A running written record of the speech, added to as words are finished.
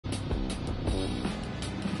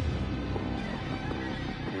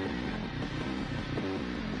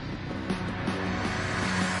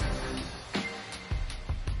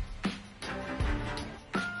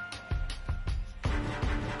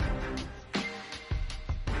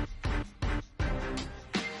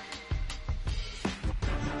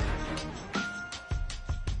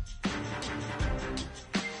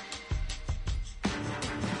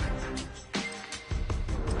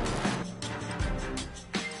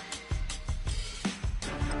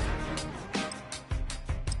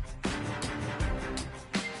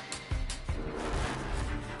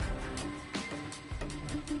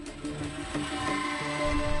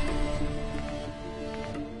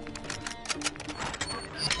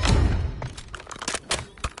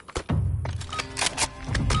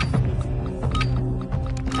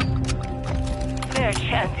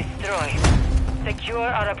Secure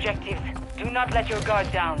our objectives. Do not let your guard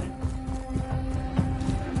down.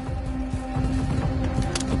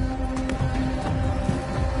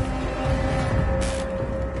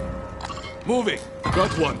 Moving!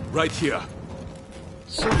 Got one, right here.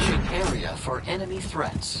 Searching area for enemy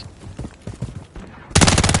threats.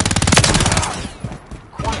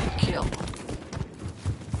 Quiet kill.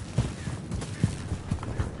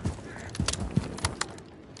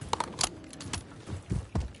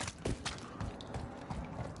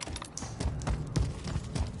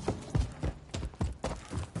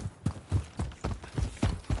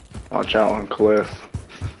 Watch out on cliff.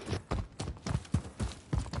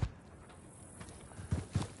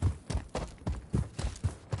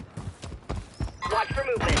 Watch for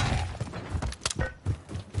movement.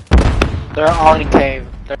 They're all in cave.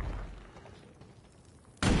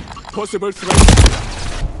 Possible threat.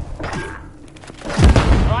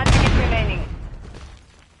 One minute remaining.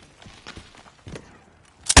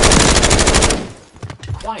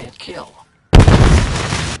 Quiet kill.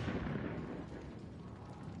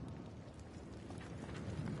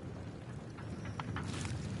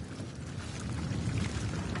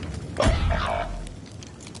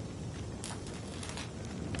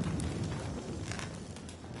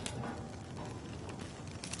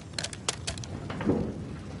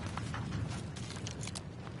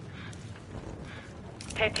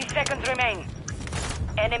 Seconds remain.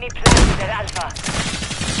 Enemy planted at Alpha.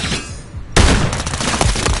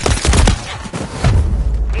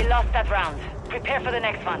 We lost that round. Prepare for the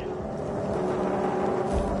next one.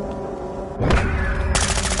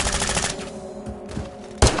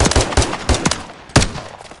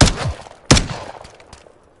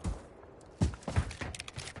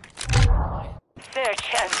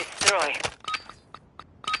 Search and destroy.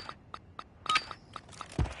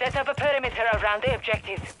 Set up a perimeter around the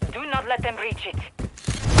objectives. Do not let them reach it.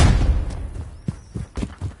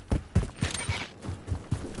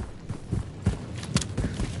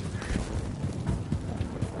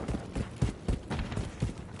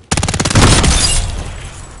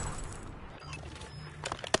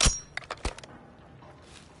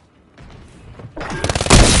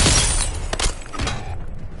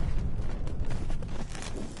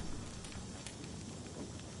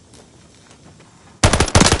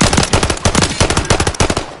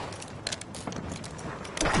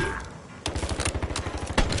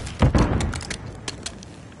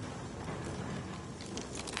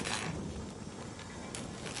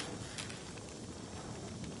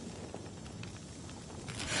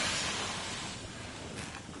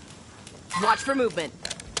 Watch for movement.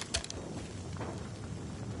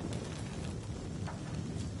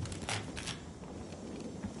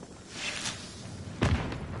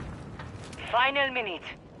 Final minute.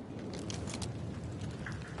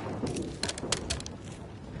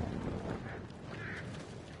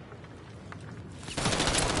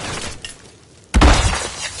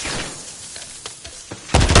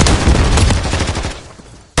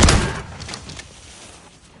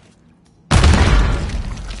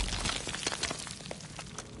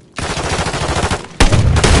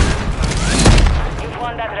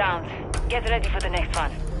 Won that round. Get ready for the next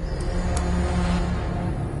one.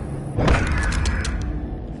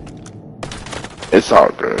 It's all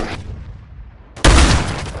good.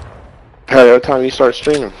 Hey, what time you start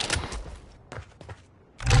streaming?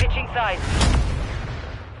 Switching sides.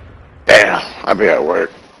 Damn, I'll be at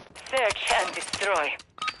work. Search and destroy.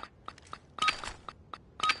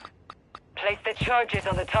 Place the charges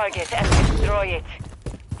on the target and destroy it.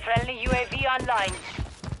 Friendly UAV online.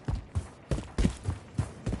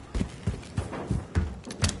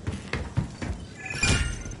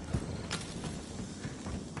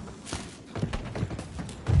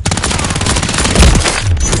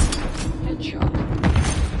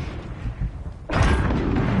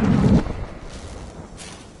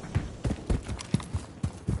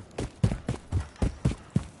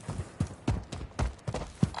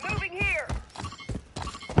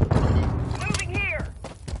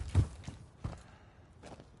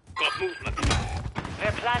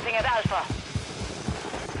 We're planting at Alpha.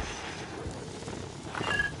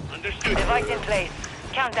 Understood. Device in place.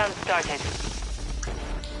 Countdown started.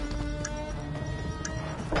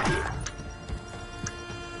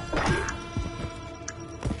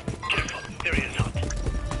 Careful, area is hot.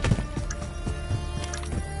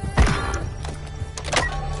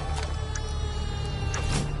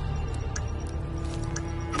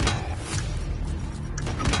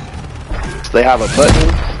 They have a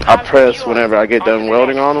button I press whenever I get done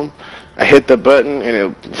welding on them. I hit the button and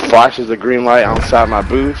it flashes the green light outside my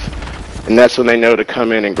booth, and that's when they know to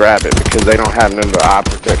come in and grab it because they don't have none of the eye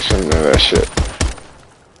protection and that shit.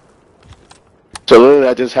 So literally,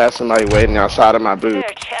 I just had somebody waiting outside of my booth.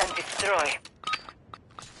 Search and destroy.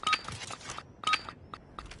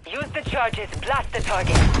 Use the charges, blast the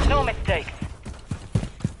target. No mistakes.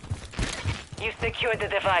 You secured the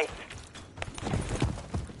device.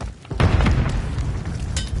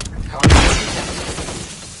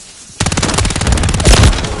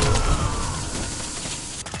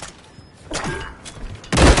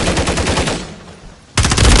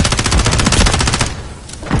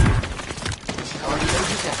 Target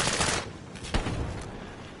detected.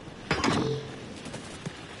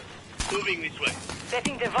 Moving this way.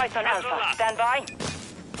 Setting device on Alpha. Stand by.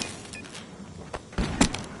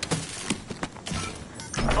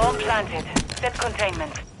 Bomb planted. Set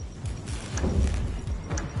containment.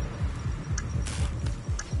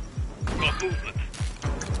 Got movement.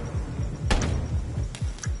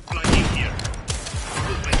 Flanking here.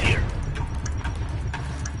 Movement here.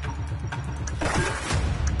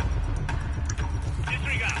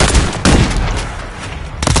 Disregard.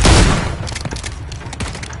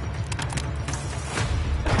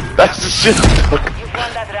 That's the shit. You've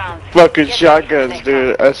won that round. Fucking Get shotguns, ready for the dude.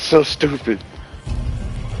 next That's so stupid.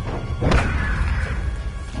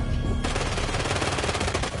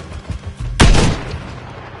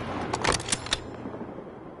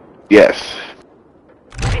 Yes.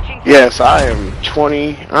 one. Switching Yes, I am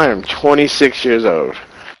 20. I am 26 years old.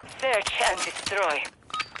 Search and destroy.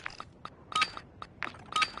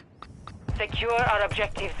 Secure our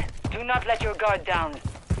objectives. Do not let your guard down.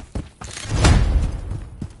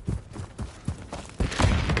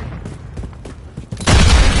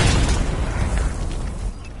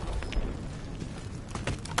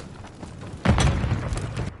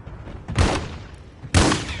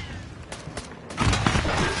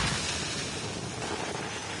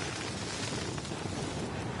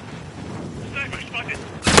 Sniper spotted.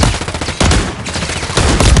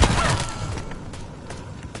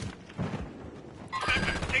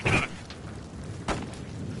 Sniper, take cover.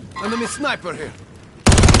 Enemy sniper here.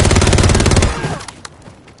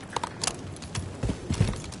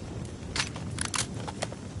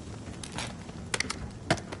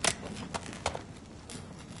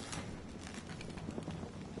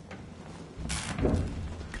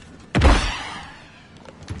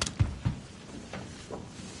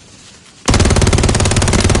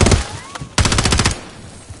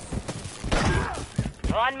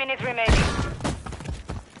 One minute remaining.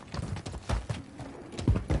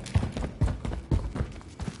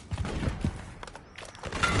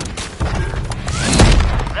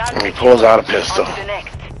 Round And he pulls out a secure. pistol. On to the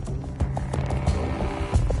next.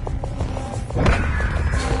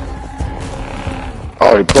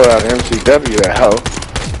 Oh, he pulled out MCW, that hoe.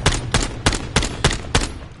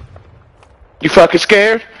 You fucking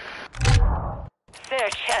scared?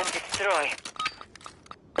 Search and destroy.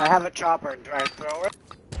 I have a chopper and try and throw it.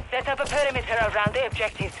 Set up a perimeter around the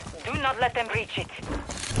objectives. Do not let them reach it.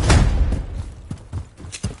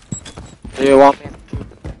 Do you want me to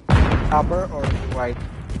chopper or do I?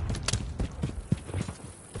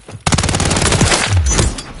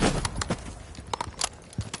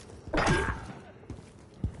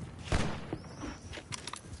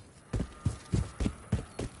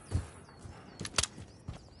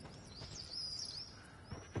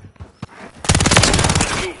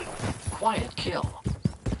 Quiet kill.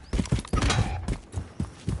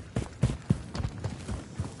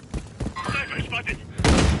 Sniper spotted.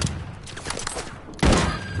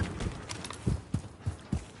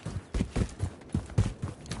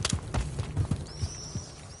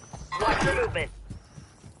 Watch for movement.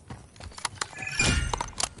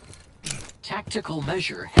 Tactical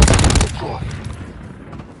measure has been deployed.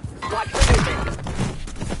 Watch for movement.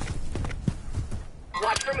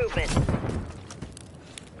 Watch for movement.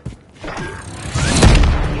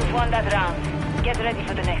 You've won that round. Get ready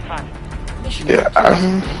for the next one. Mission Yeah,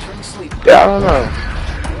 entering sleep. Yeah, I don't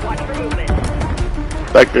know. Watch for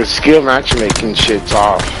movement. Like the skill matchmaking shit's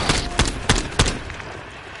off.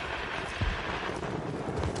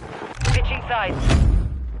 Switching sides.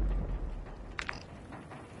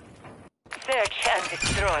 Search and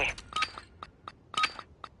destroy.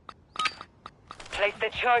 Place the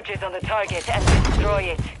charges on the target and destroy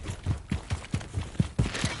it.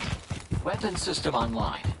 Weapon system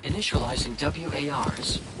online. Initializing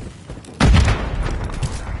WARs.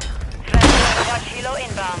 Friendly watch helo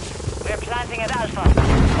inbound. We're planting at Alpha.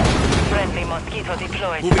 Friendly mosquito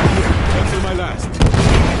deployed. Moving here. Cancel my last.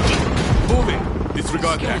 Moving.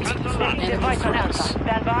 Disregard that. Setting device on Alpha.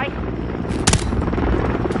 Stand by.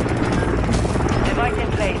 Device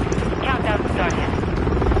in place. Countdown started.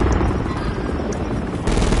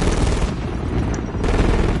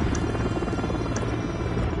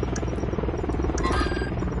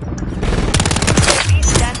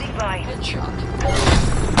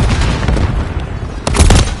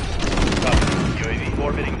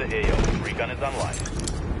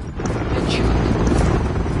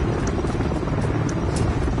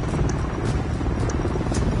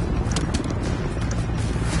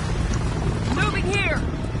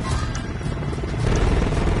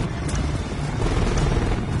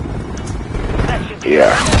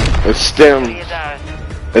 Yeah. The stem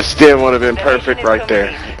would have been perfect right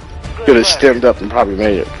there. Could have stemmed up and probably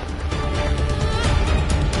made it.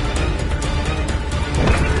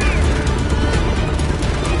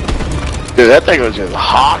 Dude, that thing was just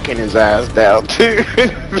hawking his ass down too.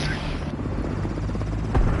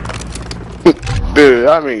 Dude,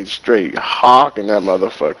 I mean straight hawking that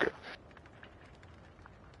motherfucker.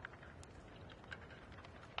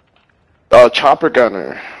 Oh, chopper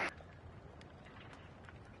gunner.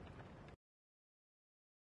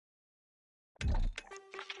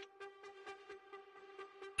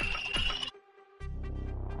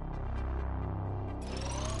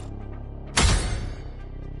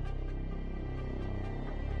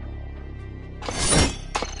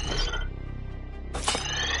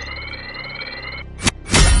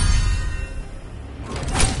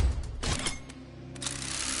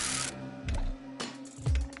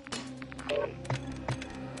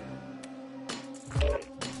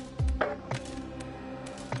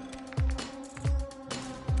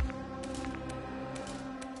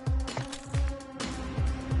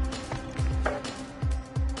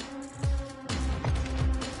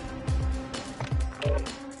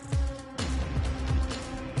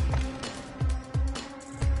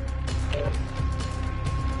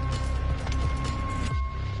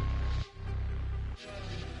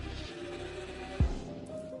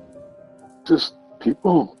 Just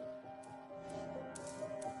people.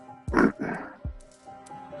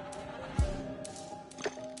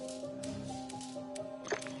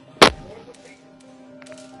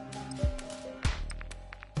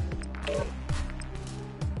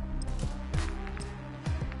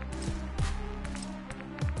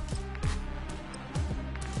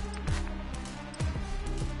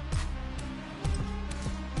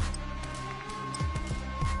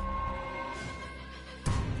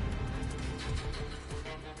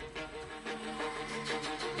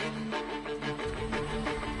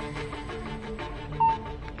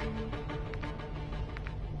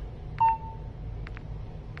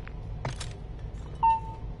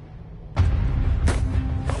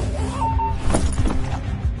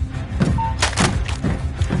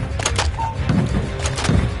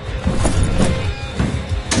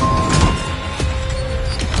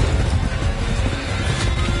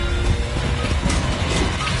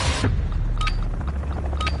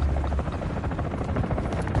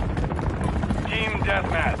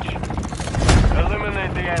 Deathmatch.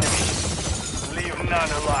 Eliminate the enemy. Leave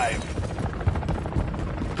none alive.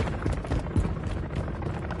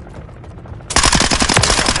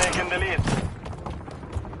 Taking the lead.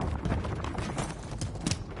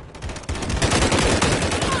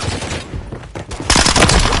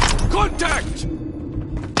 Contact!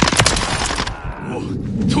 Oh,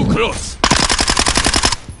 too close.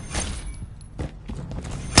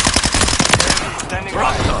 Standing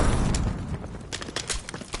Rock by. up.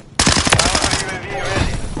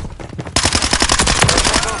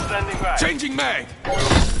 Standing by. Changing mag.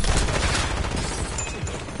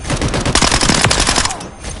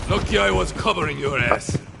 Lucky I was covering your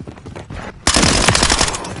ass.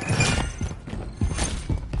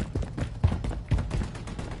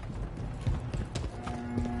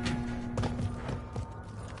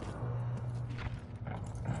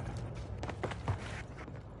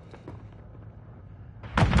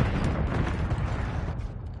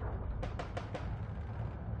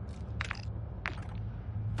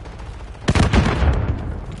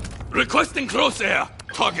 Requesting close air.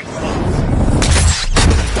 Target false.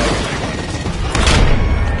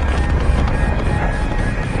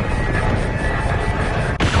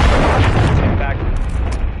 Back.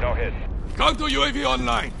 No hit. Counter UAV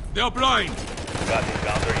online. They are blind. Got it.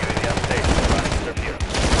 Counter UAV on station. Running interference.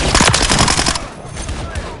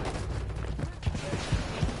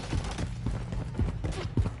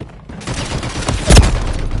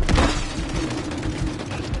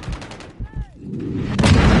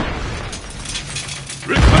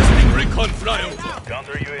 Requesting recon flyover.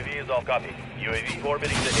 Counter UAV is all copy. UAV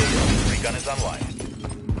orbiting the AO. Recon is online.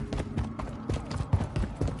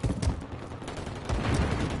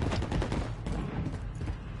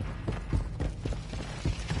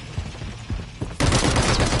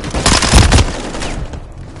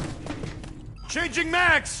 Changing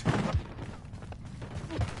mags.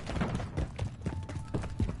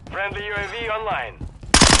 Friendly UAV online.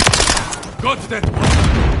 Got that one.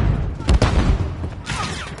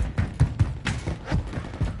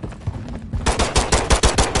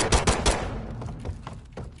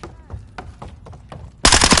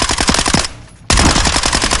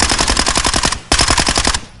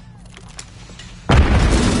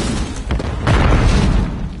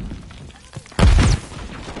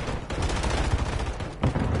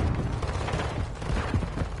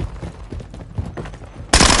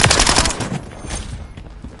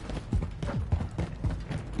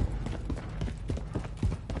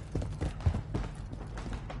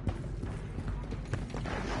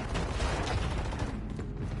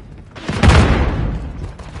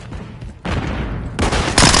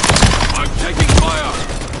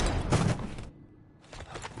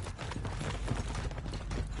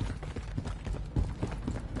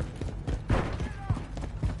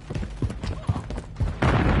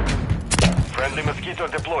 Mosquito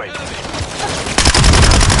deployed.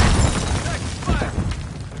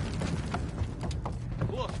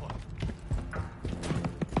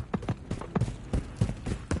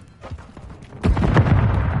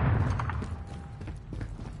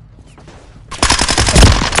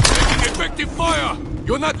 Taking effective fire!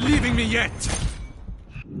 You're not leaving me yet!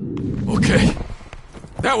 Okay.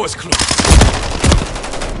 That was close.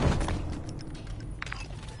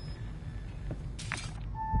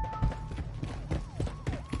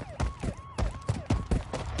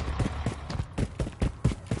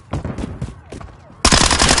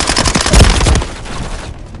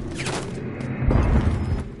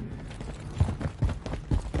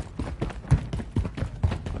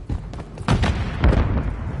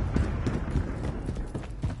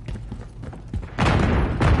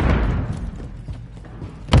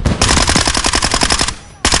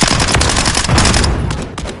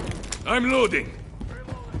 I'm loading.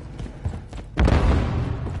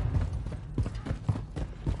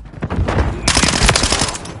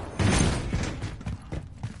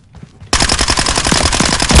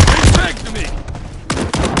 Bring back to me.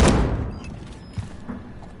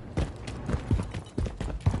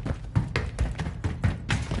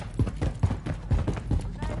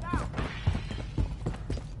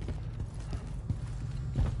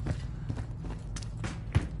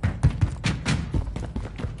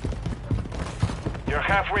 You're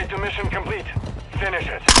halfway to mission complete. Finish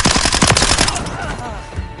it.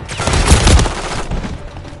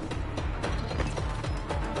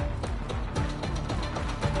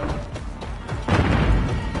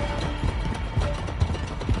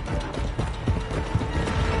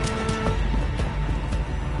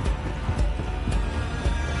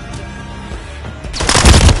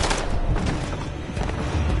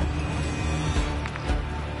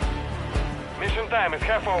 Mission time is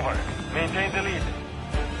half over. Maintain the lead.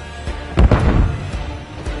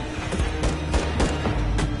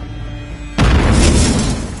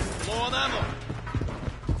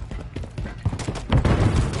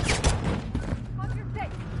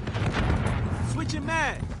 Switching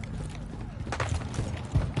mags.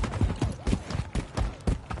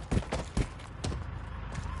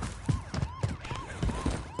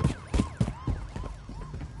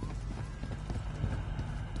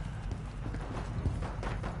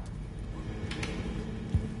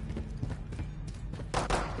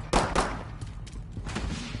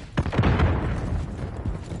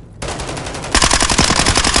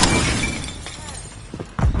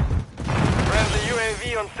 Friendly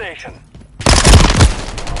UAV on station.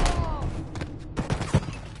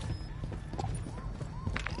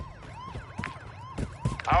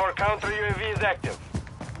 Our counter UAV is active.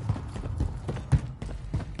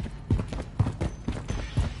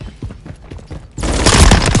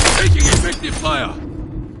 Taking effective fire.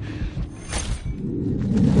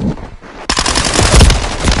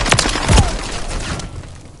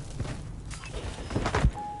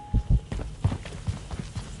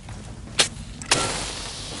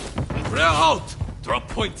 We're out. Drop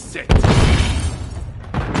point set.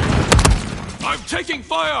 I'm taking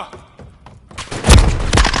fire.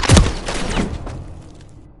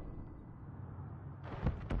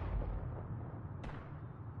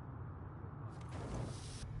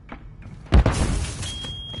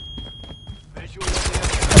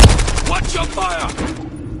 Watch your fire!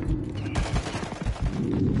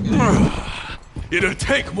 It'll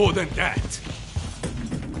take more than that.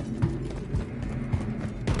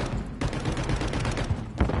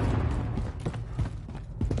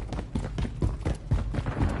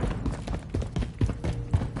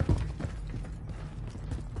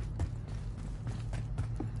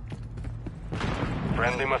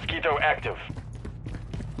 Friendly Mosquito active.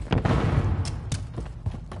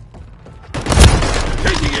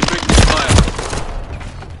 Taking effective fire!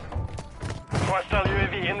 Hostile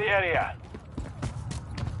UAV in the area.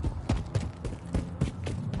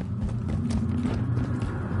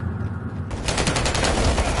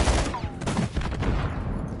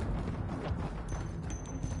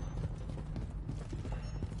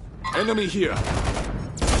 Enemy here.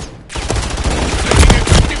 Taking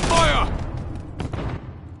effective fire!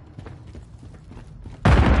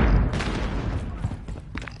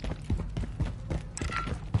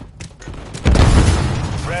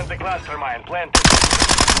 Friendly cluster mine planted.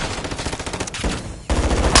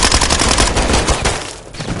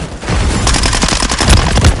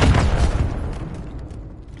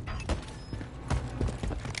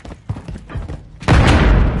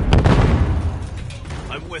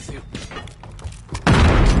 I'm with you.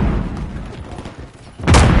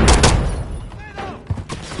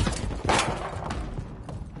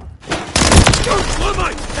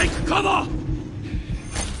 Take cover!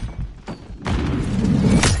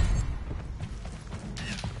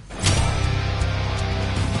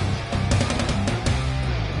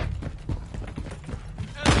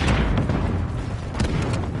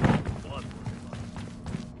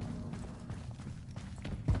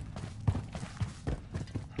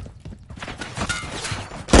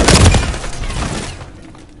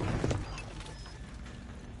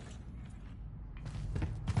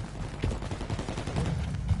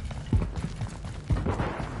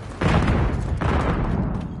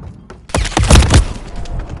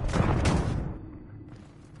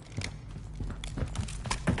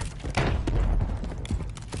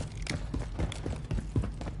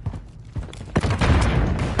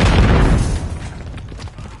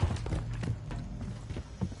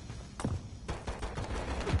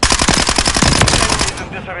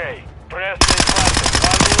 disarray. Press the button.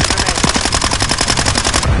 1 minute remaining.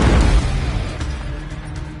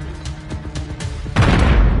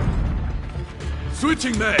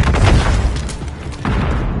 Switching mags.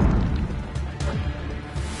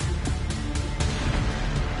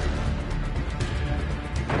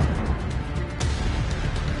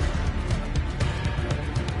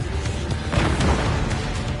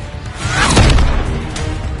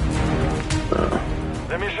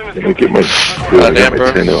 The mission is Let me get my, complete. I got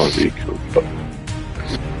my 10 LMG.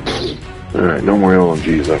 Alright, no more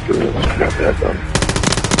LMGs after this. Got that done.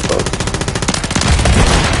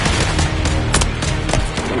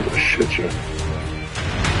 Oh, shit, you.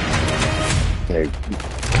 Hey,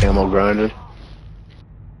 camel grinding.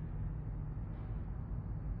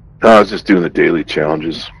 I was just doing the daily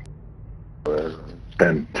challenges. And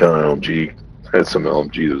 10 LMG. I had some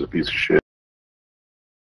LMG that was a piece of shit.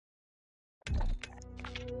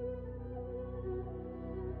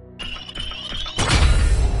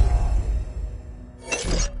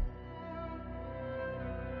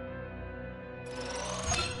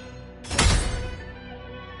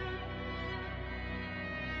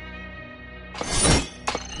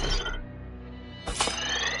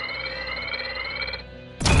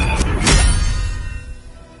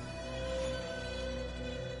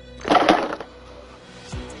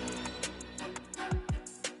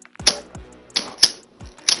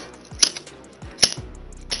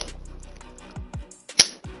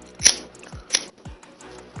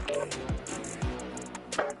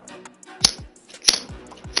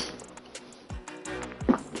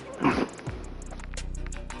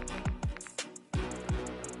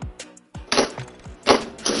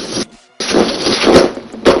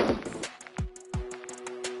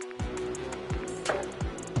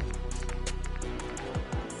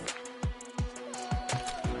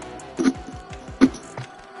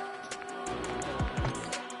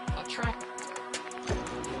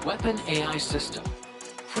 Weapon AI system.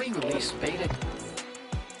 Pre-release beta.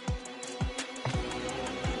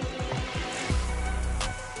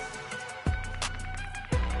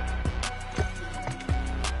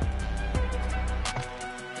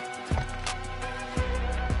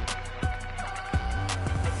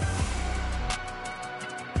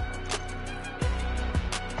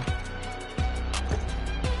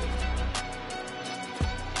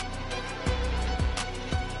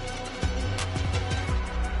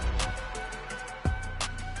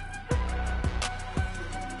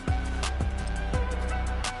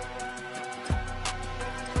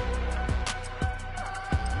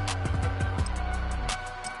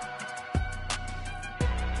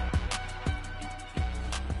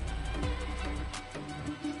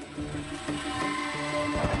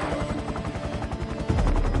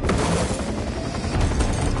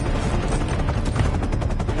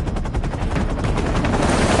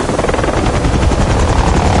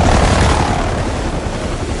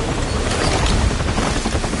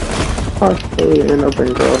 Possibly end up in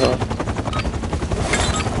Goha.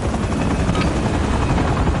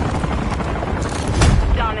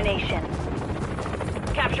 Domination.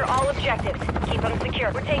 Capture all objectives. Keep them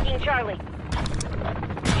secure. We're taking Charlie.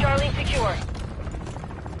 Charlie secure.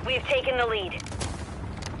 We've taken the lead.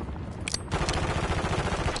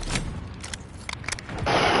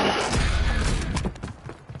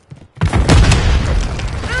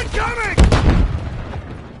 Incoming!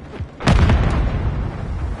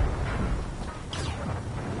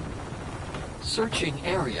 Searching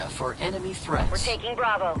area for enemy threats. We're taking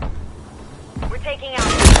Bravo. We're taking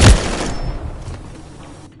Alpha.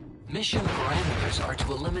 Mission parameters are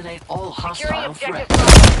to eliminate all Securing hostile objective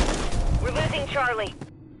threats. Bravo. We're losing Charlie.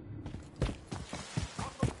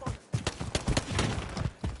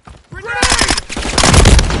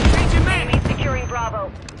 Enemy securing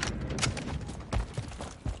Bravo.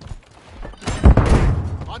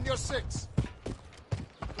 On your 6.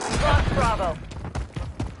 Lost Bravo.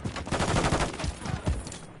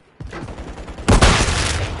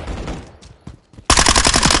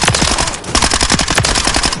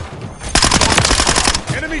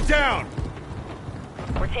 Enemy down!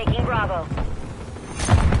 We're taking Bravo.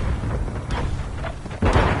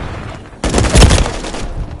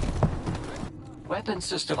 Weapon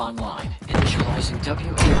system online. Initializing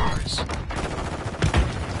WARs.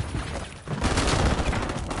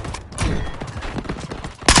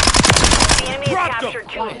 The enemy has Drop them! captured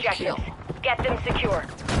 2 Quiet objectives. kill. Get them secure.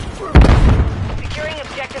 Securing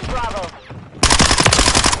objective Bravo.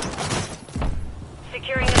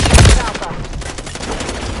 Securing objective Alpha.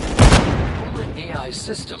 Poland AI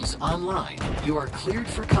systems online. You are cleared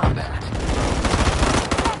for combat.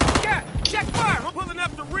 Yeah! Check fire! I'm pulling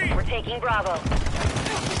up the rear! We're taking Bravo.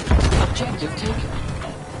 Objective taken.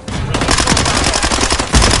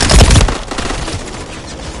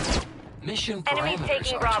 Mission Enemies parameters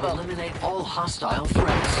taking are Bravo. to eliminate all hostile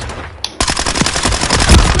threats.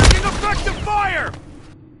 Taking effective fire!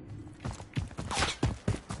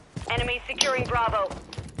 Enemies securing Bravo.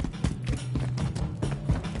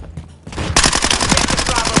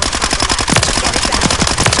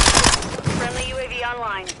 Friendly UAV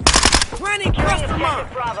online. Planning Securing customer!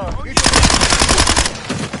 objective Bravo.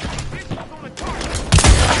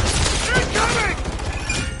 Incoming!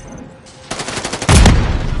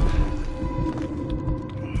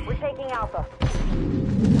 We're taking Alpha.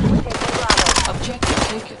 We're taking Bravo. Objective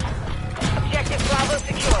taken. Objective Bravo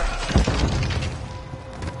secure.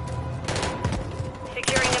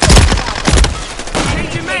 Securing objective Alpha.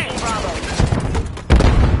 Changing man! Taking Bravo.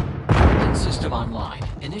 Weapon system online.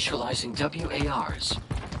 Initializing WARs.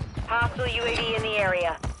 Hostile UAV in the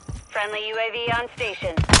area. Friendly UAV on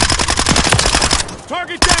station.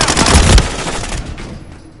 Target down!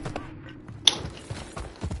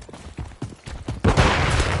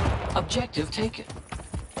 Objective taken.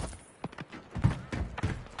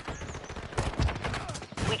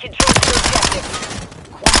 We control two objectives.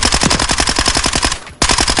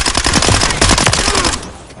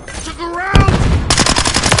 Took a round!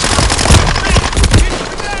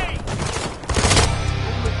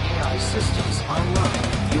 AI systems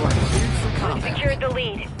online. You are cleared for combat. Secured the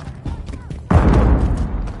lead.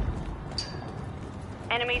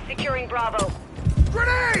 Enemies securing Bravo.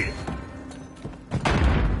 Grenade!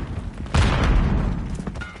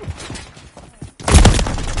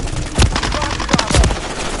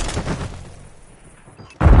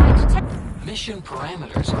 Mission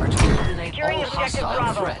parameters are to eliminate Securing all objective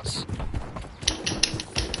hostile Bravo. threats.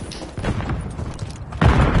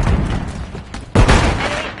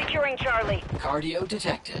 Enemies securing Charlie. Cardio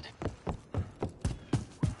detected.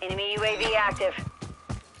 Enemy UAV active.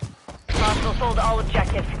 Hostiles hold all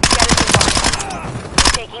objectives. Get us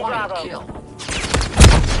involved. Taking Quiet Bravo. kill.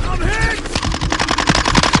 I'm hit!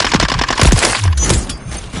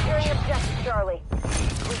 Securing objective Charlie.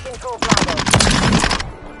 We control Bravo.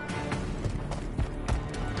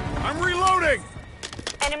 I'm reloading!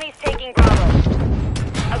 Enemies taking Bravo.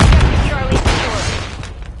 Objective Charlie secure.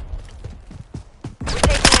 We're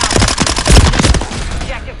taking Alpha.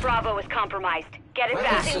 Objective Bravo is compromised. Get it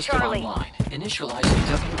Weapon back in system Charlie. online.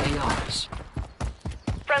 Initializing WARs.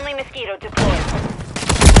 Friendly Mosquito deployed.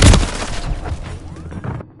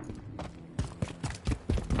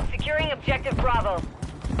 Securing objective Bravo.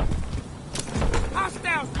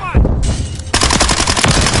 Hostile spot!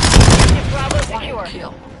 Objective Bravo secure. Quiet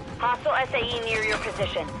kill. Hostile SAE near your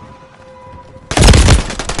position.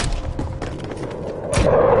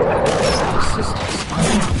 Systems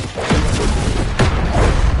online.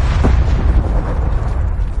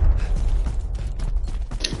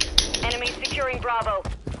 Enemies securing Bravo.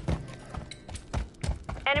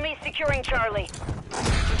 Enemies securing Charlie.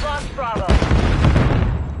 We've lost Bravo.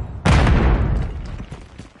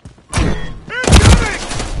 Incoming!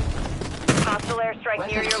 Hostile airstrike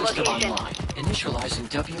near Weapon your system location. online.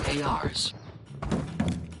 Initializing WARs.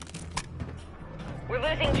 We're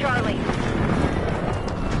losing Charlie.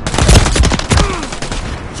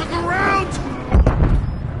 Took a round!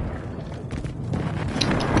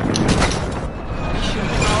 Mission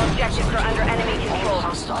All objectives are under enemy control.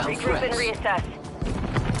 hostile Regroup and threats. reassess.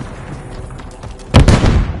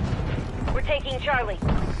 We're taking Charlie.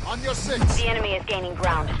 On your six. The enemy is gaining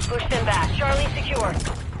ground. Push them back. Charlie secure.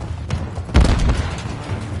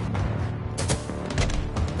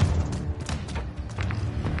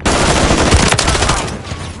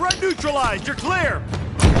 Threat neutralized, you're clear!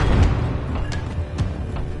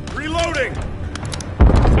 Reloading!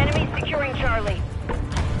 Enemy securing Charlie.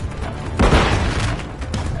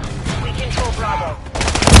 We control Bravo.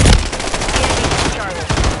 The enemy is Charlie.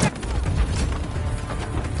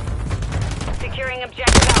 Securing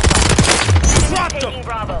objective Alpha. Dropped Enemy him. taking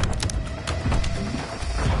Bravo.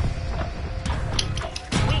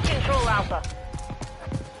 We control Alpha.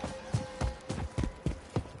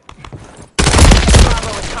 Bravo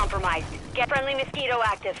is compromised. Get friendly Mosquito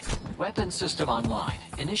active. Weapon system online.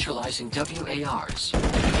 Initializing WARs.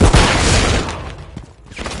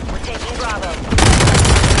 We're taking Bravo.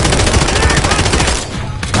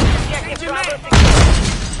 Objective Bravo secure.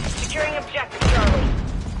 Securing objective Charlie.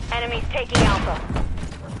 Enemies taking Alpha.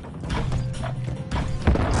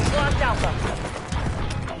 We've lost Alpha.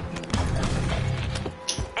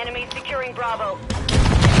 Enemies securing Bravo.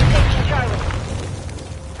 Taking Charlie.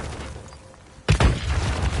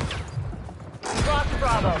 We've lost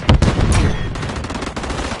Bravo.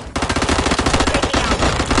 Taking Alpha.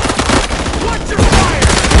 Watch your fire!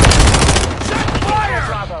 Shot Control fire!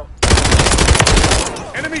 Bravo.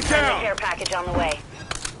 Enemy Friendly down! care package on the way.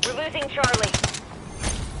 We're losing Losing Charlie.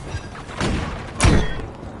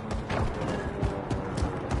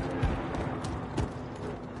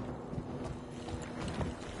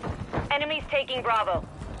 Enemies taking Bravo.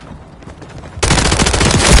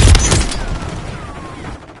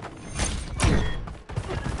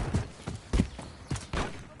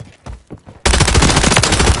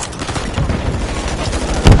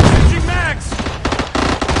 Changing mags!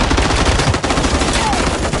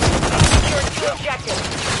 Secured 2 objectives.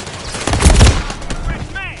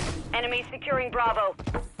 Enemies securing Bravo.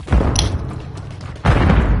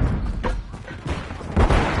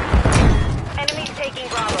 Enemies taking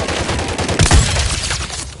Bravo.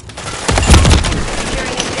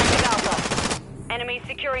 Securing objective Alpha. Enemies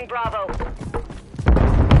securing Bravo.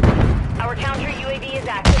 Our counter UAV is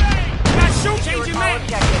active. Got shoot Secured changing all mags!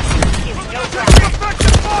 objectives. Give no ground. Taking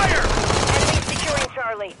effective fire! Enemies securing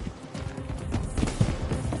Charlie.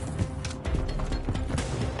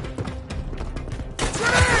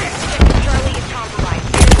 Grenade! Charlie is compromised.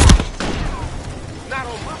 Not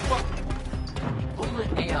on my fuck.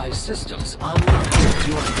 All AI systems online.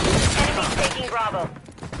 You are clear for Enemies combat. taking Bravo.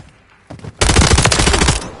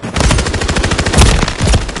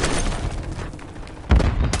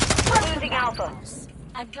 We're losing Alpha.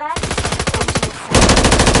 I'm glad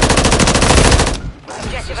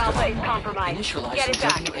Objective Alpha is compromised. Get Initializing it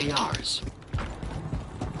back. WARs.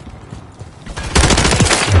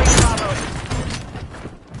 Securing Bravo.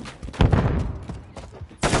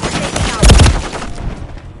 Taking Alpha.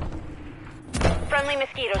 Friendly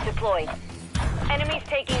mosquitoes deployed. Enemies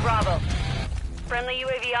taking Bravo. Friendly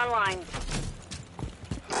UAV online.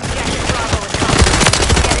 Objective Bravo is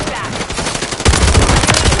compromised. Get it back.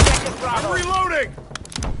 Objective I'm Bravo. reloading!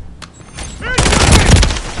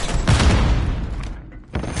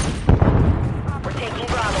 We're taking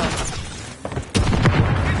Bravo.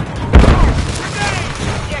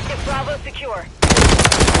 Objective Bravo secure.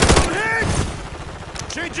 Incoming! Hit!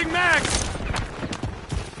 Changing mags!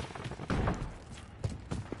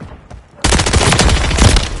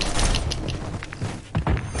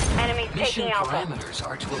 Enemies Mission taking Alpha. parameters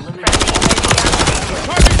are to eliminate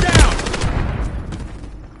Target down!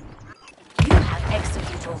 you have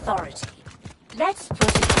execute authority. Let's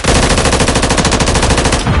proceed.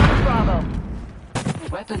 Bravo.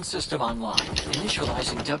 weapon system online.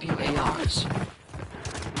 Initializing WARs.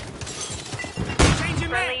 Changing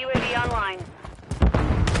Friendly mags! UAV online.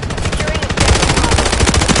 Securing objective Bravo.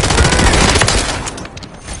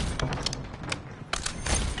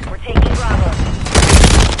 We're taking Bravo.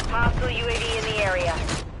 Hostile UAV in the area.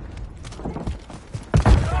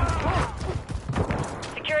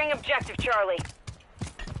 Securing objective Charlie.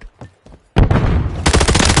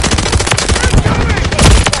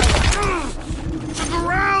 Took a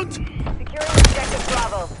round! Securing objective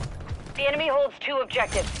Bravo. The enemy holds 2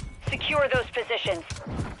 objectives. Secure those positions.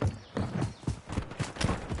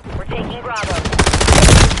 We're taking Bravo.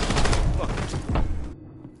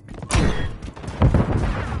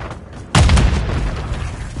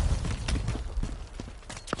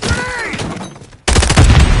 Grenade!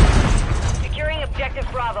 Securing objective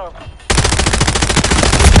Bravo.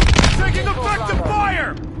 Taking effective Bravo.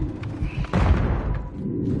 fire!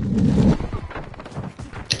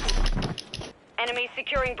 Enemies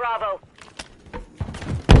securing Bravo.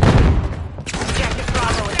 Objective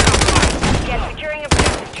Bravo is compromised. Get securing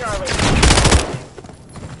objective Charlie.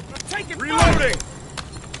 Taking reloading!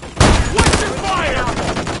 Watch your fire!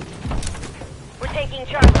 Alpha. We're taking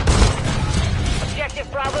Charlie.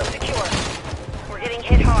 Objective Bravo secure. We're getting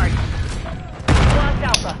hit hard.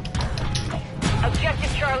 Lost Alpha.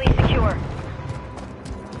 Objective Charlie secure.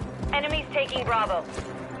 Enemies taking Bravo.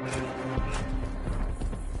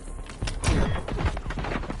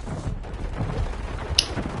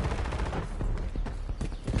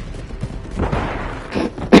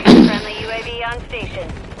 Friendly UAV on station.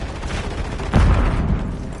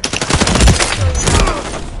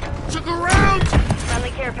 Took a round!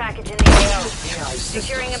 Friendly care package in the AO. AI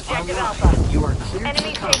Securing systems objective online. Alpha. You are clear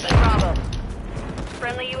Enemies for taking combat. Bravo.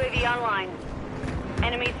 Friendly UAV online.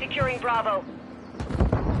 Enemies securing Bravo.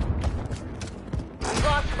 We've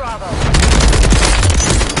lost Bravo.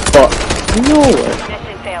 Fuck. No way.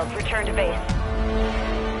 Mission failed. Return to base.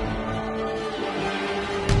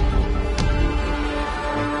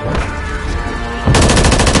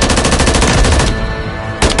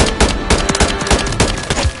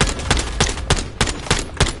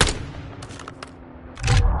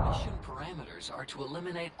 Mission parameters are to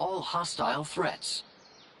eliminate all hostile threats.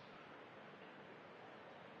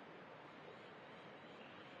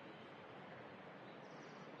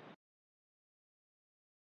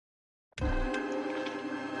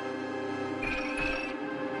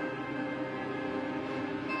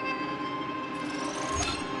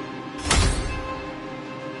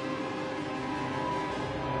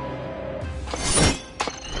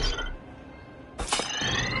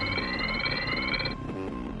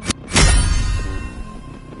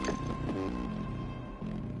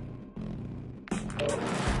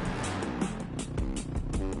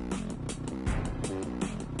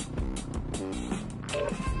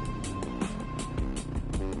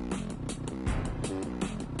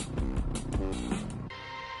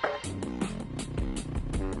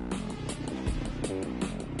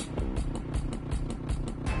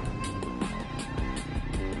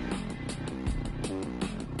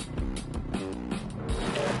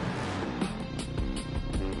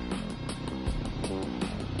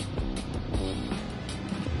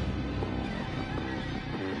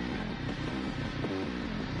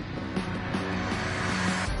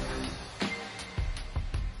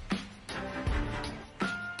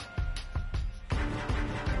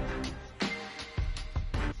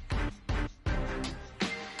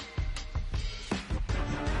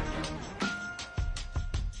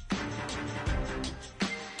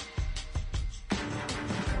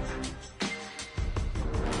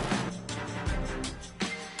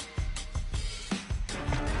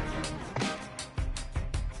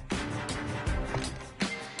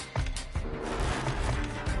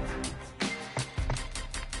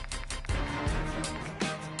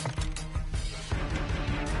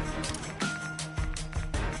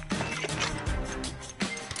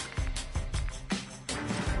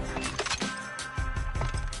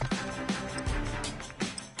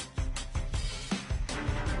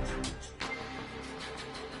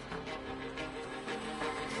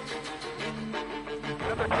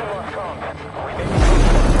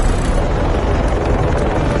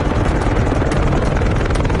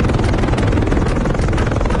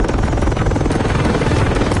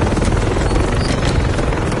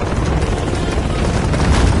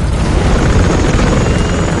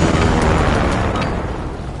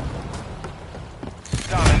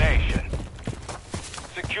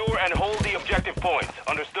 and hold the objective points.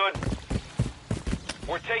 Understood?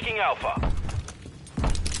 We're taking Alpha.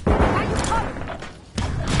 Control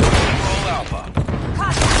Alpha.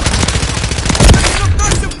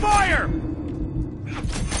 Start the fire!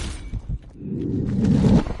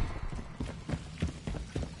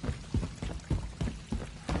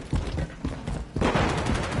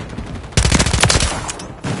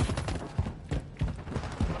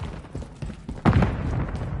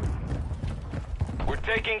 We're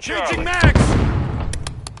taking Changing Charlie. max!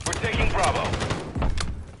 We're taking Bravo.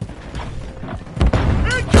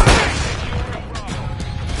 Incoming!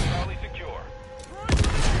 Charlie secure.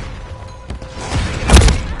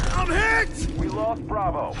 I'm hit! We lost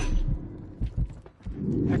Bravo.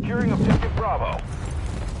 Securing objective Bravo.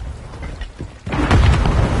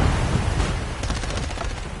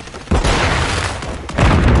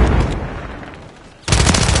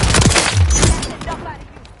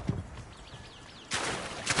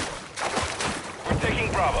 We're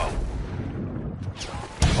taking Bravo.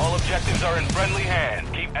 All objectives are in friendly hands.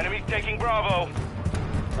 Keep enemies taking Bravo.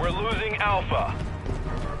 We're losing Alpha.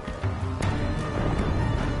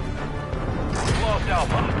 We lost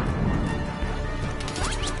Alpha.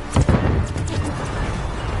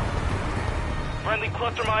 Friendly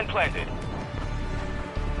cluster mine planted.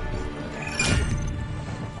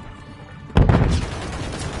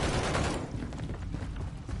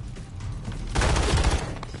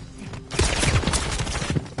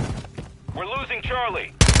 We're losing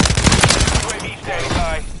Charlie. UAV standing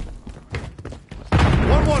by.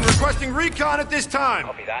 1-1 requesting recon at this time.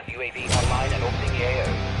 Copy that. UAV online and opening the AO.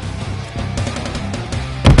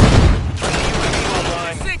 UAV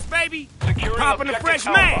online. 6, baby! Securing Popping a objective fresh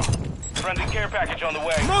Alpha. man. Friendly care package on the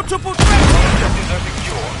way. Multiple All threats! objectives are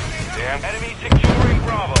secure. Damn. Enemy securing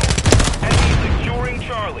Bravo. Enemy securing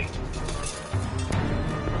Charlie.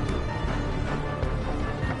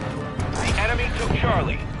 The enemy took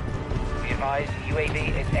Charlie. Be advised,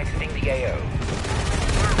 UAV is exiting the AO.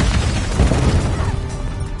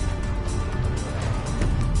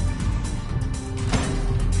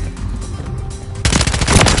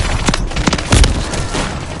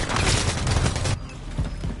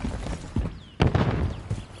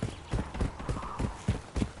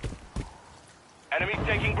 Enemies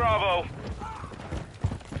taking Bravo.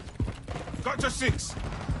 Got to 6.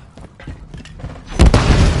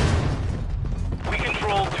 We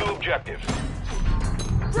control 2 objectives.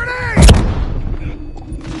 Grenade!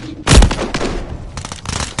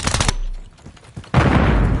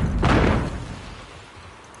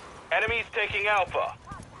 Enemies taking Alpha.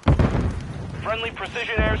 Friendly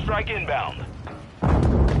precision airstrike inbound.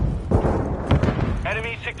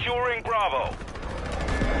 Enemy securing Bravo.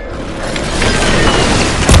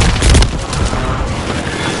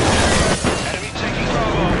 Enemy taking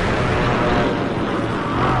Bravo.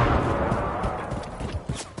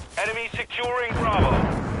 Enemy securing Bravo.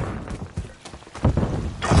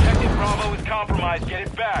 Objective Bravo is compromised. Get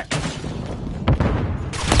it back.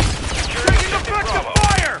 Securing Taking objective effective Bravo.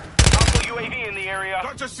 fire! Hostile UAV in the area.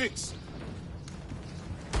 Got to 6.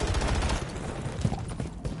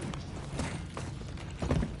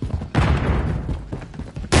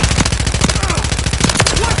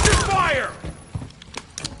 Watch your fire!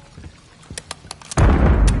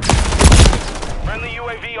 Friendly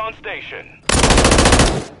UAV on station.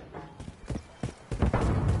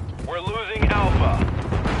 We're losing Alpha.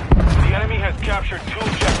 The enemy has captured 2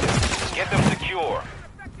 objectives. Get them secure.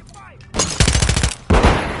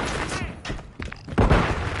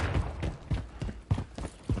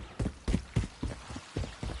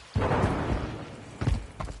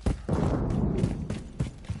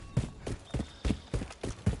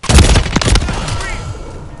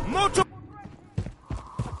 Multiple...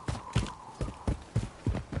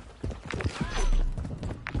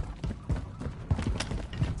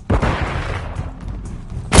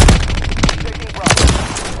 Taking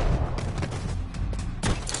Bravo.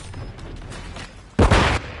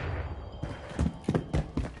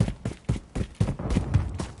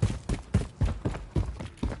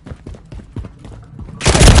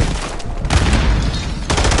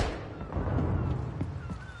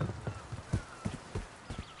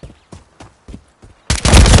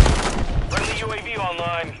 Friendly UAV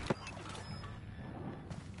online.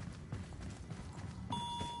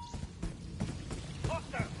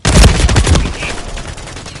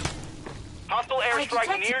 Hostile airstrike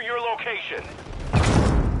detected- near your location.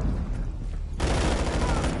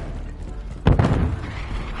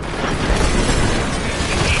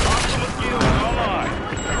 Hostile mosquitoes online.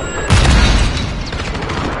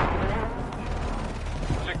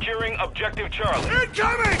 Securing objective Charlie.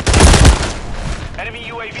 Incoming! Enemy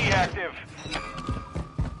UAV active.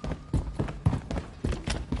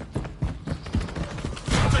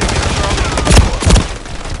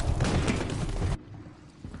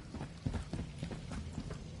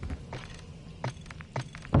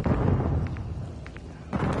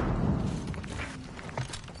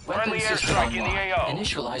 Weapon Friendly system airstrike in the online. AO.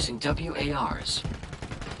 Initializing WARs.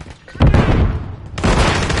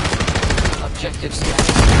 Objective status.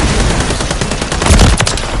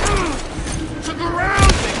 To the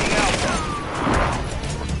ground! Taking Alpha.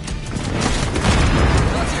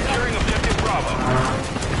 Securing objective Bravo.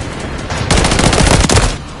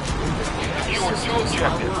 Secure two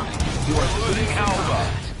objectives. You are Losing clear for Alpha.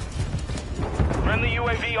 combat. Friendly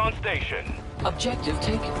UAV on station. Objective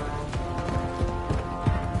taken.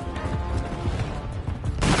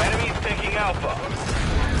 Enemies taking Alpha.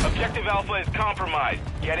 Objective Alpha is compromised.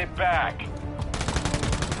 Get it back.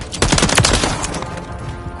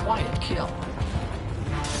 Quiet kill.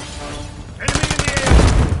 Enemy in the air!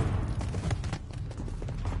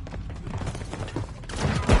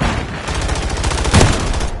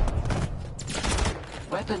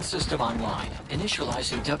 Weapon system online.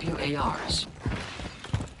 Initializing WARs.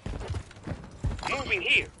 Moving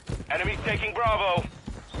here. Enemies taking Bravo.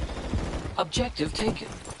 Objective taken.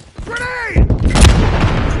 Grenade!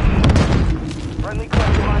 Friendly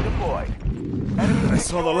cluster line deployed. Enemy I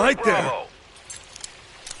saw the light there. Bravo.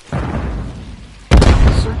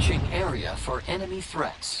 Searching area for enemy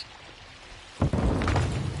threats.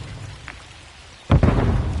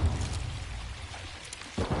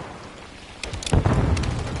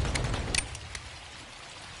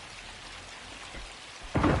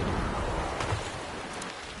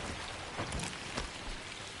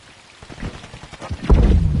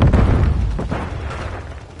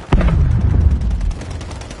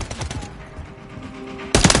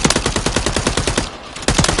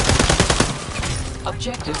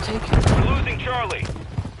 Objective taken. We're losing Charlie.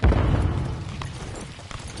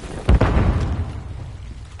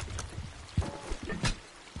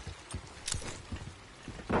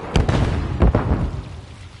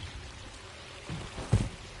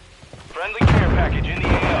 Friendly care package in the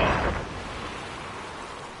AO.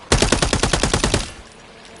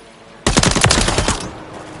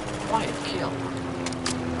 Quiet kill.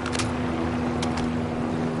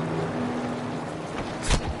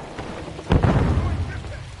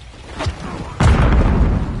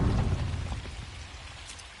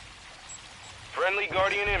 Friendly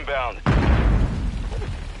Guardian inbound.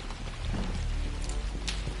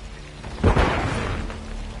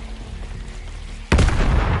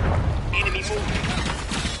 Enemy movement.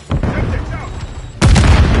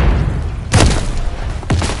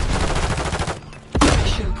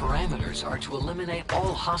 Mission parameters are to eliminate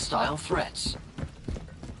all hostile threats.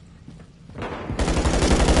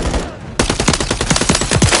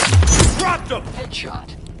 Dropped them!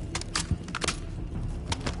 Headshot.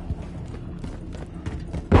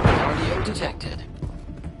 Cardio detected.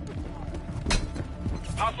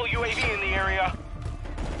 Hostile UAV in the area.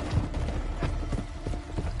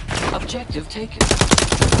 Objective taken.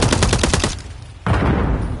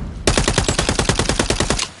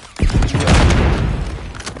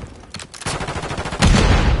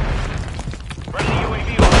 Friendly UAV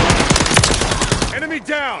on. Enemy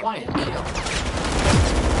down! Quiet kill.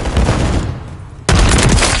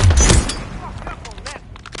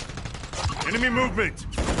 Enemy movement!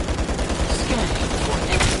 Scanning for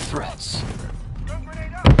enemy threats.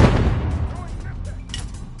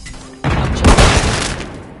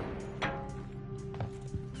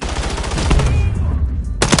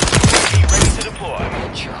 UAV ready to deploy.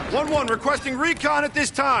 Headshot. 1-1 requesting recon at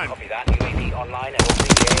this time! Copy that. UAV online and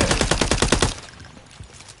opening the AO.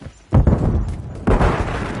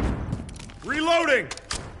 Reloading!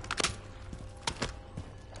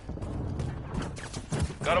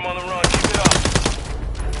 Got him on the run. Keep it up.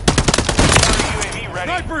 UAV ready.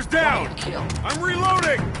 Sniper's down! Quiet kill. I'm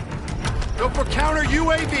reloading! Go for counter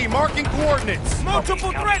UAV, marking coordinates!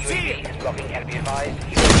 Multiple Counter UAV is blocking enemy advised.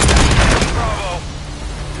 Bravo.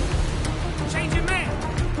 Changing man!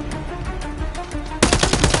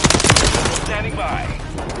 Standing by.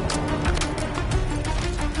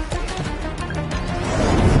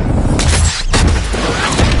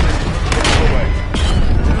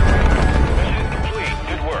 Mission complete.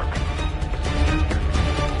 Good work.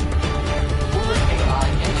 Bullet AI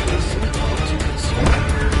entering sleep mode to consume.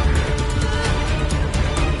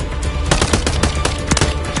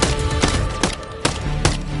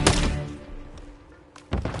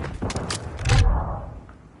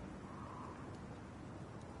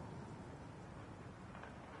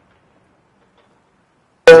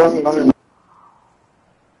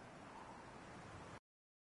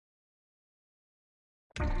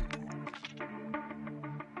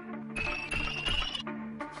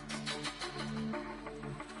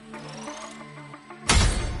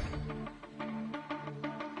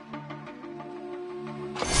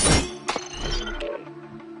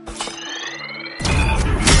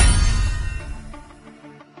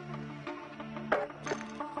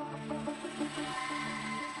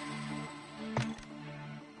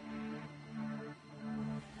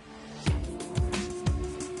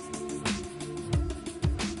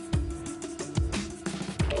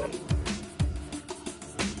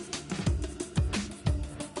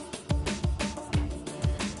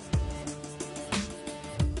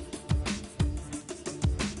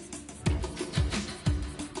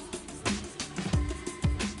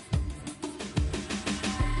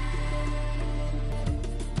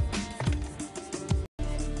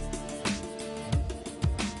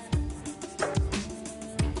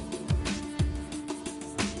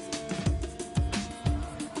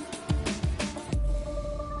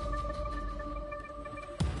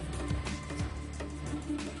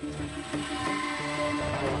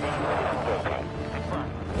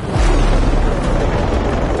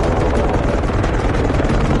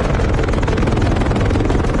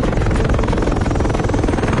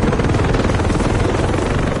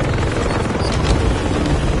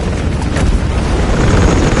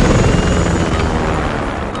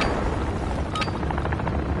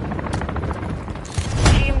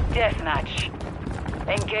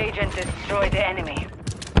 Engage and destroy the enemy.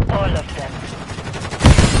 All of them.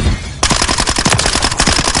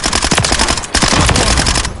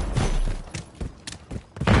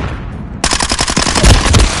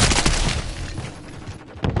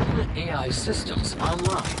 AI systems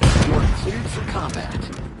online. You are cleared for combat.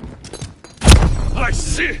 I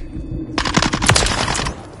see.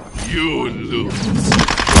 You lose.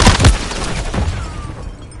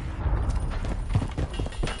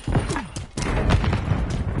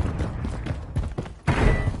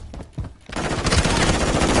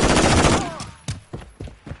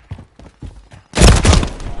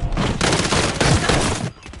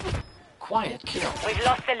 Quiet kill. We've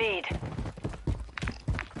lost the lead.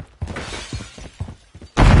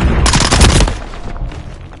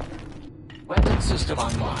 Weapon system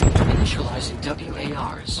online. Initializing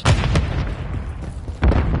WARs.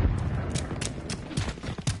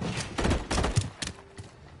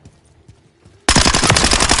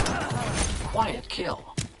 Quiet kill.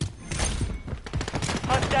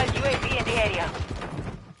 Hostile UAV in the area.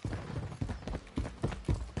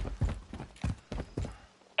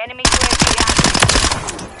 Enemy UAV active.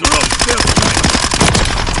 Drop them!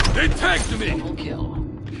 They tagged me! Double kill.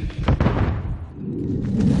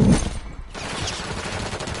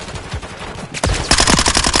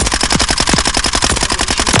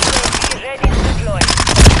 UAV ready to deploy.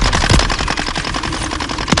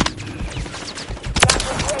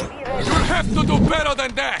 You have to do better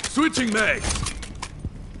than that! Switching mags!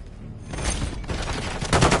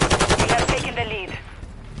 We have taken the lead.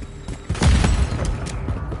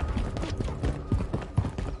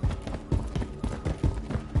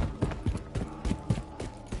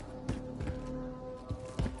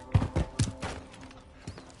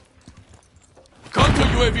 Counter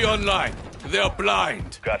UAV online. They're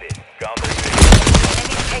blind. Copy. Counter UAV.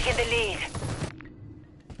 Enemy's taken the lead.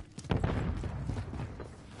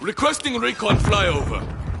 Requesting recon flyover.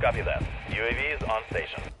 Copy that. UAV is on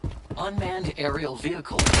station. Unmanned aerial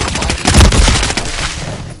vehicle.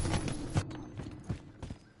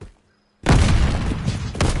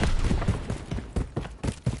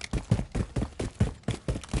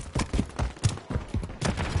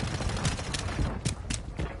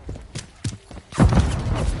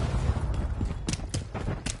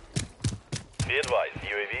 Be advised,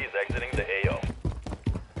 UAV is exiting the AO.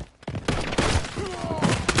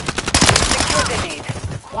 Secure the lead.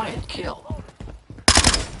 Quiet kill.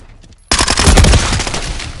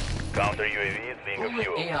 Counter UAV is being Bullet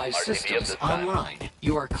refueled. AI RTB at systems this time. online.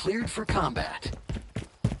 You are cleared for combat.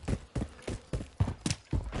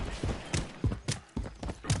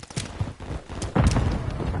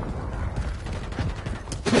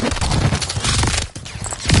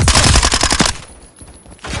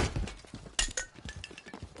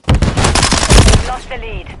 We've lost the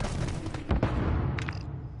lead.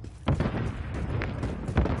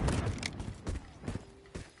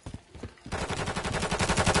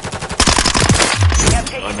 We have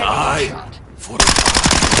taken the lead. Shot. For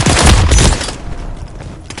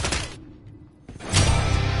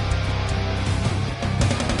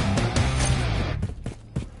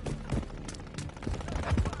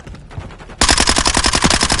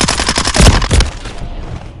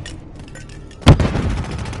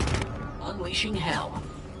Unleashing hell.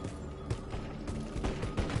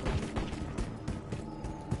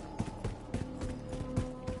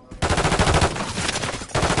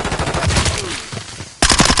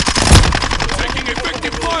 taking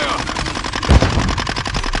effective fire!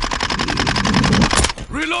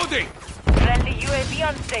 Reloading! Friendly UAV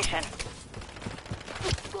on station.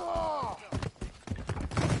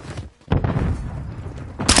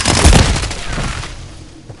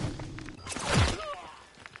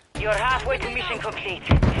 You're halfway to mission complete.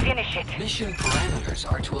 Finish it. Mission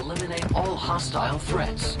parameters are to eliminate all hostile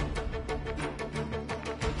threats.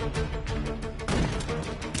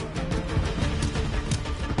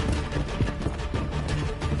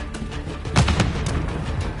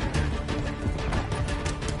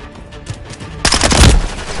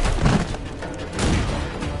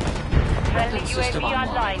 Friendly Weapon system UAV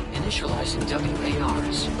online. online. Initializing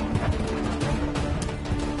WARs.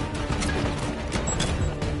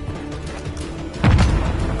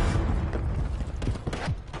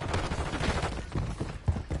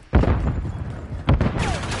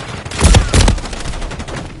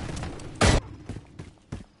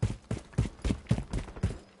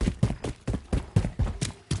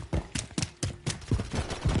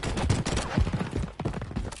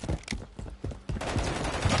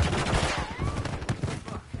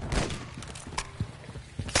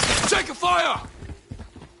 Taking fire!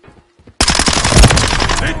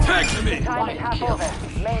 They tagged me! Time is half kill. over.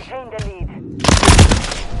 Maintain the lead.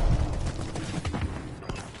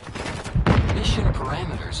 Mission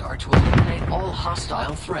parameters are to eliminate all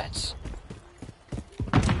hostile threats.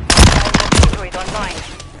 Android online.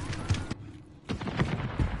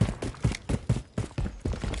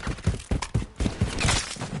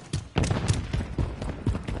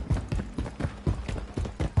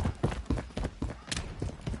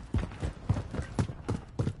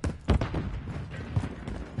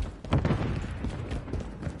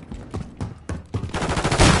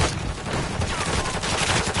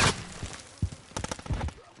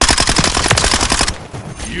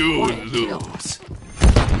 You lose.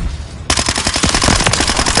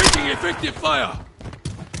 Taking effective fire.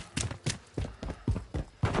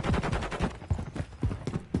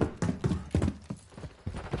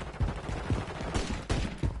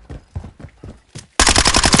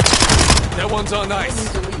 That one's on ice.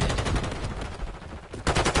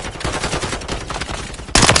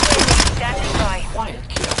 Standing by. Quiet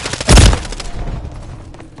kill.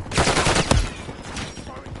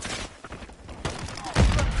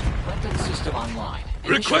 Weapon system online.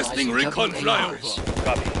 Requesting Initializing recon WARs. flyover.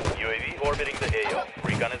 Copy. UAV orbiting the AO.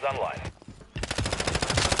 Recon is online.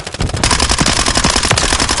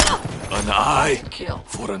 An eye Quiet kill.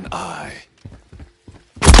 for an eye.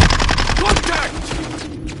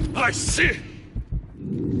 Contact! I see!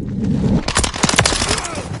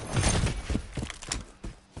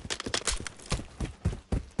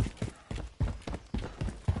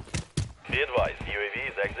 Be advised, UAV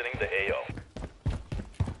is exiting the AO.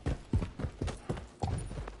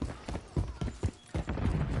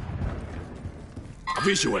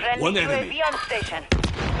 Visual, Friendly one enemy. UAV on station.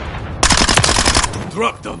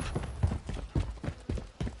 Drop them.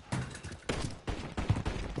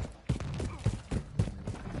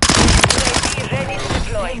 UAV ready to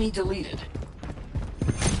deploy. Enemy deleted.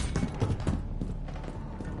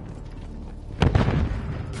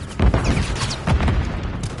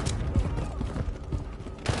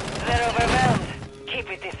 They're overwhelmed.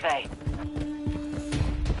 Keep it this way.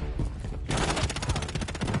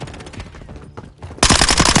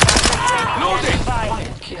 Loading! Standing by.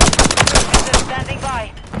 Quiet kill. Officer standing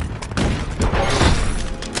by.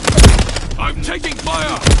 I'm taking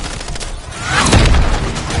fire!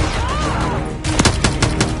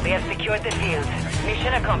 We have secured the field.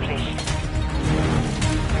 Mission accomplished.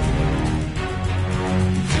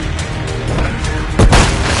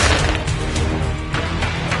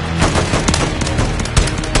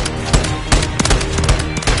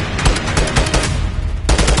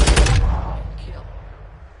 Kill.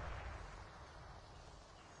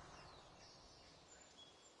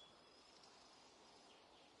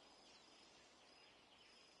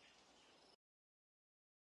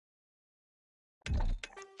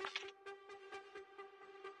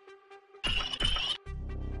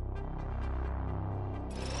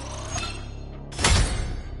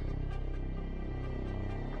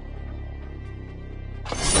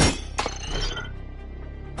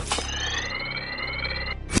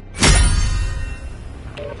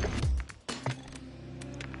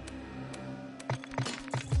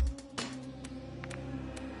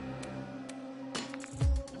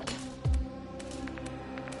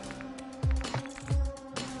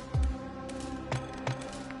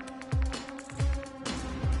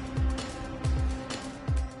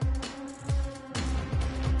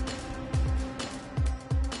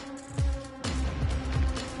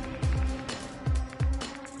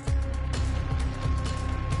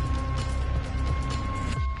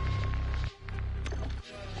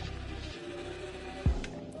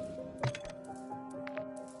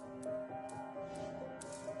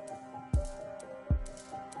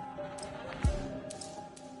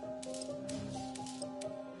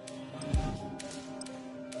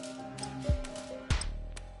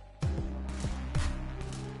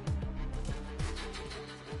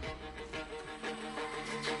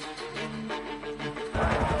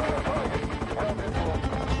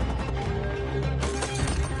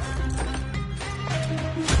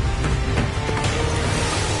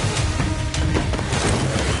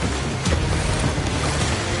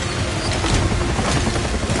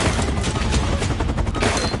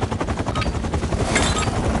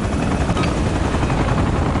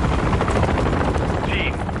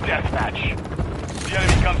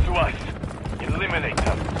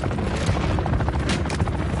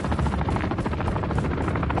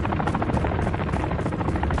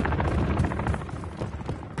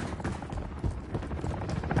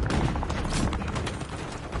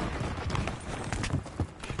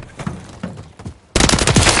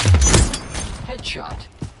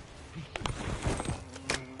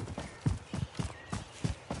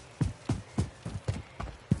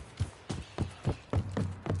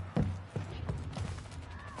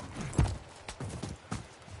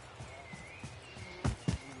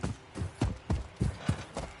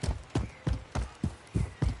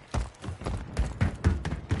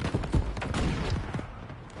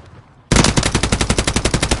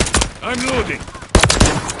 I'm loading.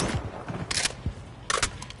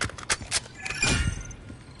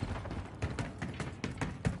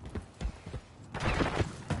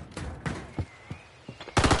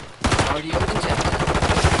 Audio detected.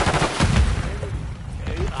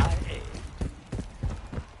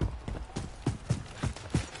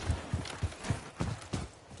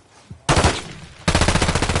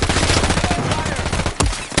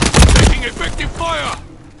 Taking effective fire.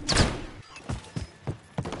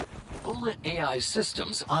 Bullet AI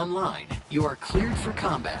systems online. You are cleared for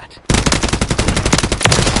combat.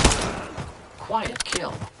 Quiet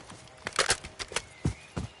kill.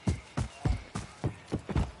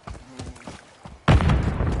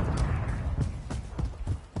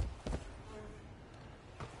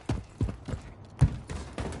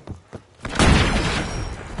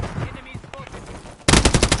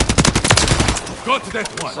 Got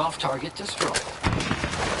that one. Soft target destroyed.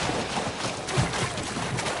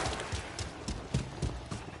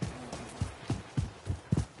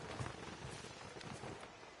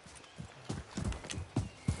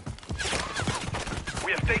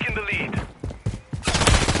 We have taken the lead.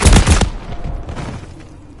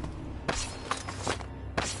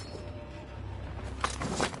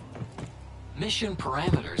 Mission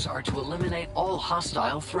parameters are to eliminate all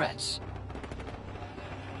hostile threats.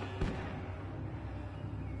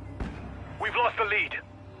 We've lost the lead.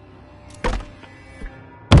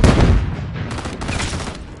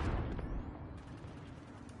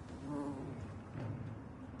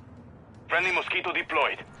 Friendly mosquito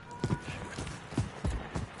deployed.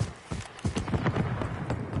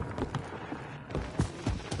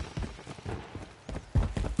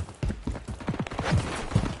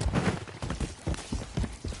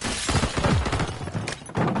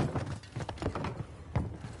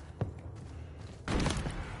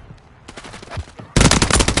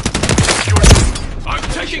 I'm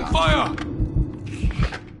taking fire.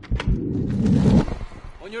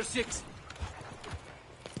 On your six.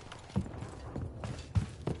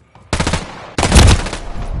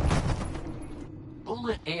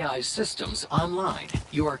 Bullet AI systems online.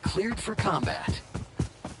 You are cleared for combat.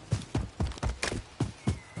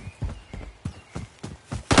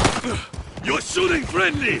 You're shooting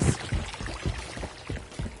friendlies.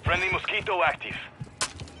 Friendly mosquito active.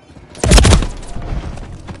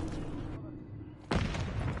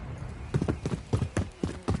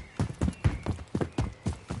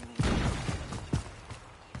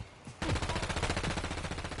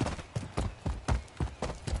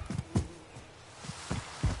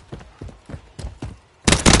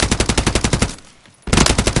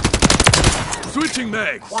 Switching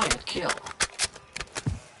mags. Quiet kill.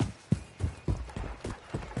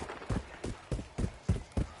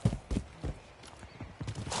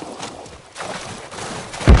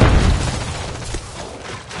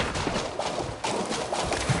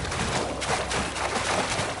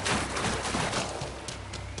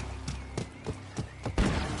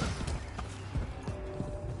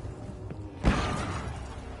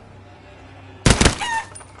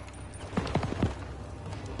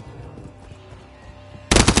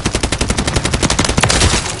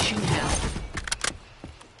 Mission held.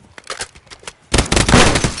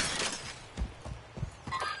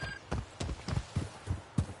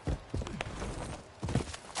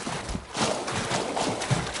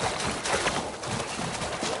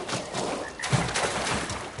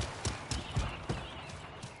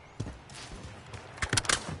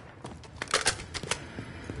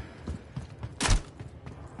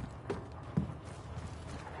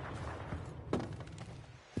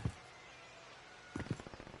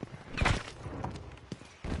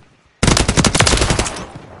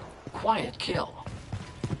 Quiet kill.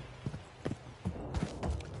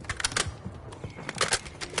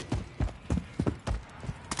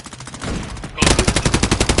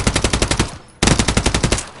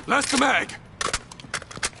 Last mag.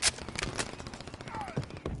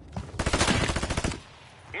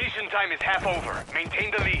 Mission time is half over.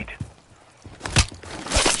 Maintain the lead.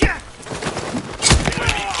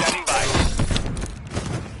 UAV standing by.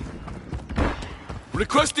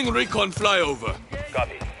 Requesting recon flyover.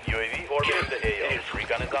 Copy. UAV orbiting the AO.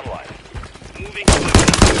 Recon is online. Moving.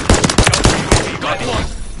 Got one.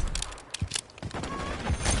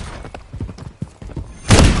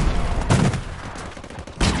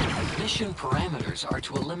 Mission parameters are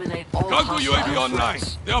to eliminate all Cargo hostile UAV online.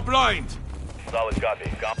 threats. They are blind. Solid copy.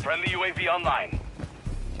 Friendly UAV online.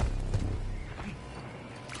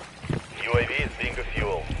 UAV is being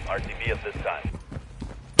refueled. RTB at this time.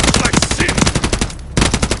 Like shit.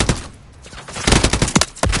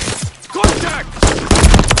 Contact.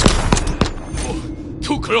 Oh,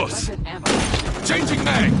 too close. Weapon ammo. Changing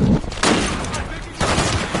mag.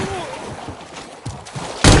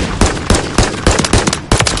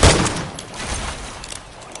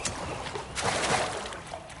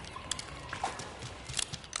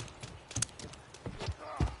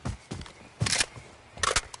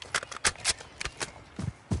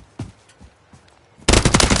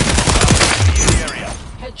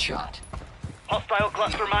 Headshot. Hostile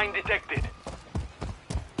cluster mine detected.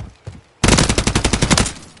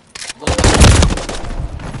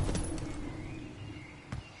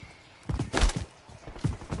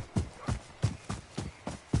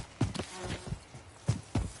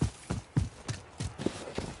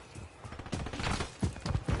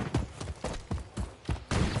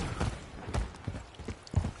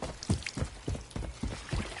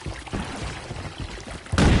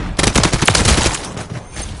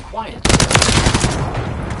 Quiet.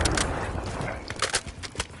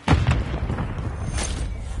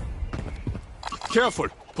 Careful!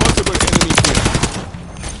 Possible enemy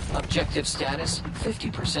here. Objective status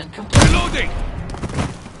 50% complete. Reloading!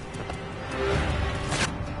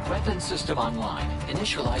 Weapon system online.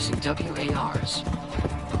 Initializing WARs.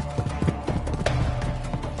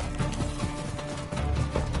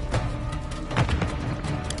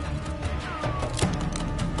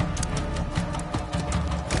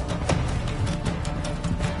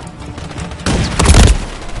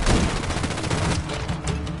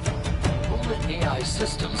 AI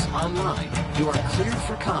systems online. You are cleared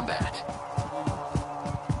for combat.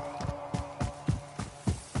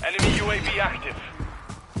 Enemy UAV active.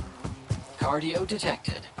 Cardio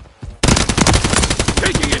detected.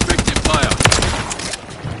 Taking effective fire!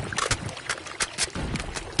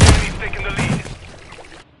 Enemy's taking the lead.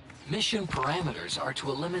 Mission parameters are to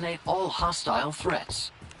eliminate all hostile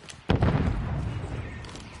threats.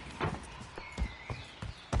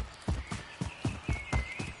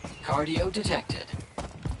 Cardio detected.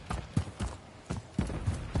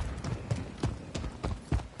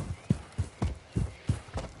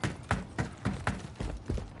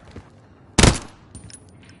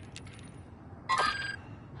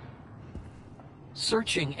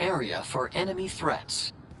 Searching area for enemy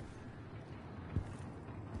threats.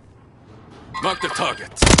 Mark the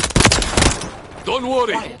target. Don't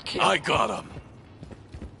worry, Quiet, kid. I got him.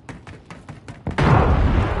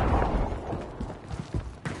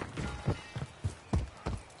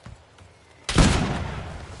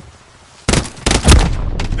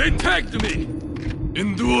 They tagged me!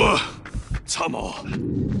 Endure! 참어.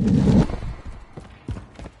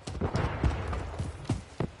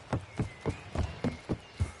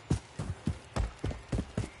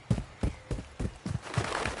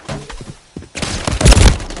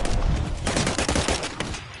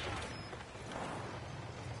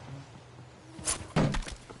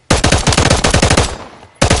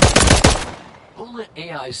 Bullet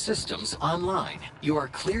AI systems online. You are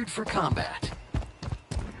cleared for combat.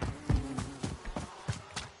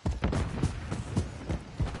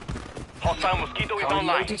 Hostile Mosquito is Cardio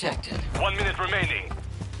online. detected. 1 minute remaining.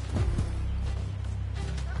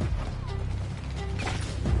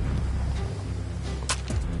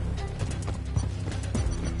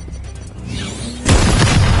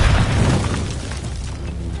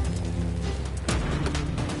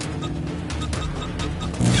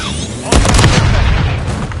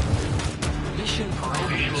 Mission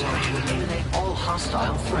parameters are to eliminate all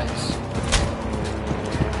hostile threats.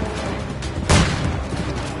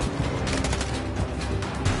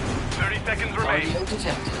 Seconds remain. Cardio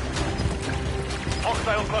detected.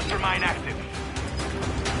 Hostile cluster mine active.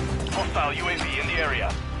 Hostile UAV in the area.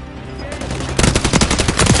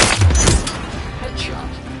 Headshot.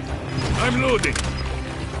 I'm loading.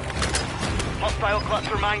 Hostile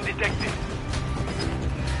cluster mine detected.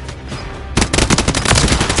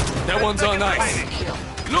 That one's on Seconds ice. remaining. Kill.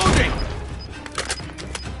 Loading!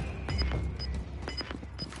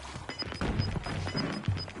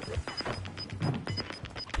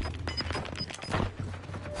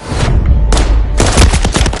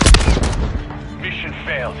 Mission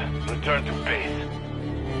failed. Return to base.